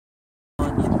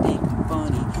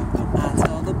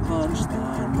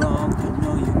punchline wrong. I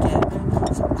know you get me,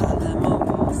 so I let my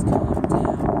walls come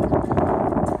down.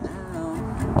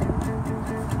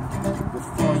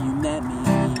 Before you met me,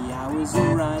 I was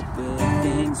alright, but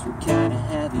things were kinda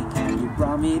heavy. You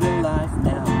brought me to life,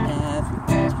 now every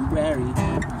February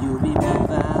you'll be my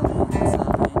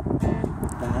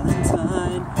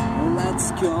Valentine.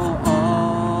 Let's go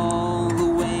all the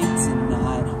way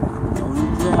tonight. No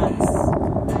regrets,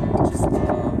 just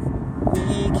love.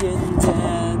 We can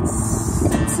dance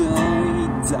until we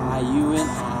die. You and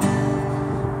I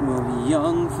will be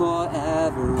young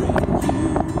forever, and you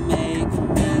make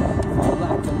me feel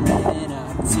like I'm living a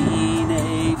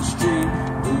teenage dream.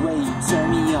 The way you turn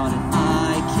me on and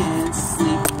I can't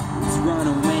sleep. Let's run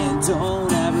away and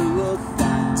don't ever look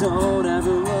back. Don't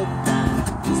ever look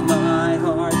back, 'cause my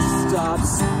heart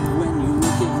stops when you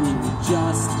look at me with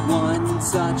just one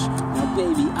touch. Now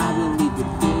baby, I believe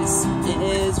that this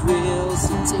is real,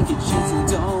 so take a chance and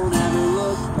don't ever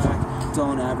look back.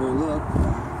 Don't ever look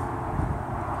back.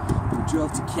 We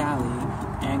drove to Cali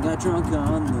and got drunk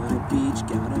on the beach.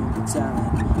 Got a hotel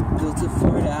and built a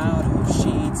fort out of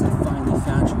sheets. I finally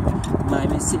found you, my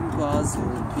missing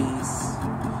puzzle piece.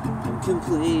 I'm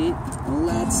complete.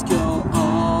 Let's go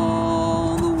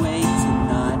all the way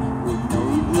tonight with no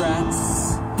regrets,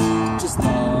 just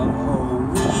love. Oh,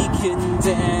 we can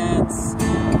dance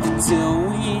until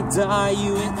we die.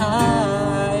 You and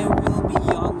I will be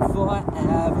young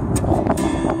forever.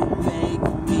 You make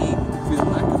me feel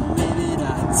like I'm living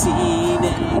a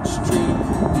teenage dream.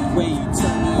 The way you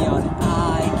turn me on,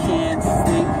 I can't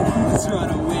sleep. Let's run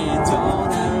away and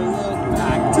don't ever look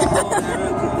back. Don't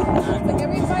ever look back. Like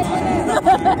every 5 minutes.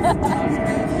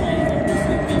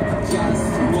 Just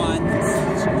one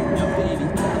touch. Now baby,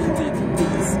 I believe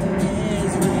this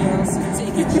is real, so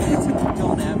take a chance.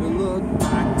 Don't ever look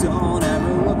back. Don't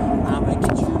ever look. I'ma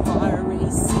get your heart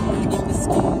racing in the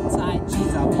skin tight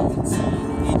jeans. I'll be your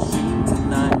teenage dream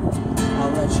tonight.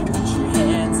 I'll let you put your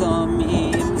hands on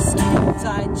me in the skin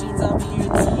tight jeans. I'll be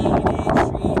your teenage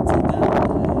dream tonight.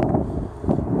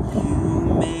 You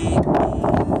make me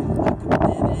feel like I'm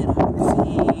living a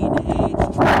teenage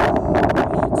dream.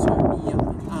 You turn me on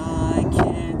and I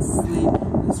can't sleep.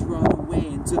 Let's run away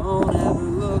and don't ever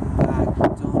look back.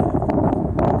 Don't ever look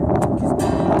back, 'cause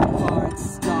my heart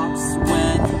stops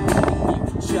when you give me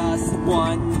just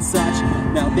one touch.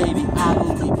 Now baby, I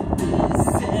believe that this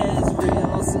is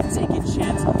real, so take a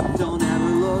chance. Don't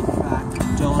ever look back.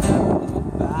 Don't ever look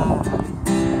back.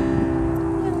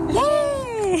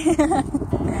 Yay!